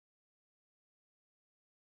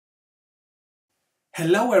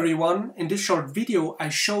Hello everyone, in this short video I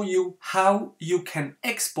show you how you can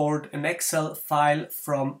export an Excel file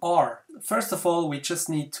from R. First of all, we just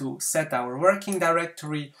need to set our working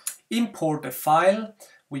directory, import a file.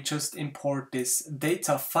 We just import this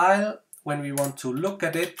data file. When we want to look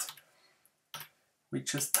at it, we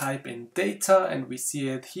just type in data and we see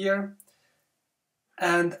it here.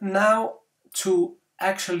 And now to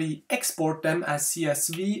actually export them as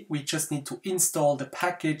CSV, we just need to install the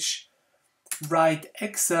package write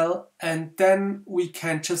Excel, and then we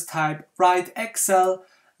can just type write Excel,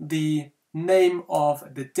 the name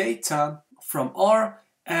of the data from R,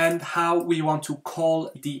 and how we want to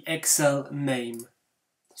call the Excel name.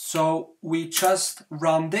 So we just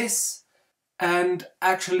run this, and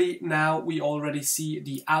actually now we already see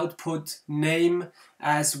the output name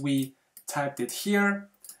as we typed it here.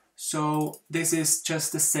 So this is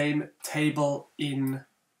just the same table in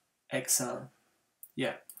Excel.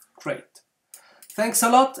 Yeah, great. Thanks a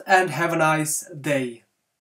lot and have a nice day.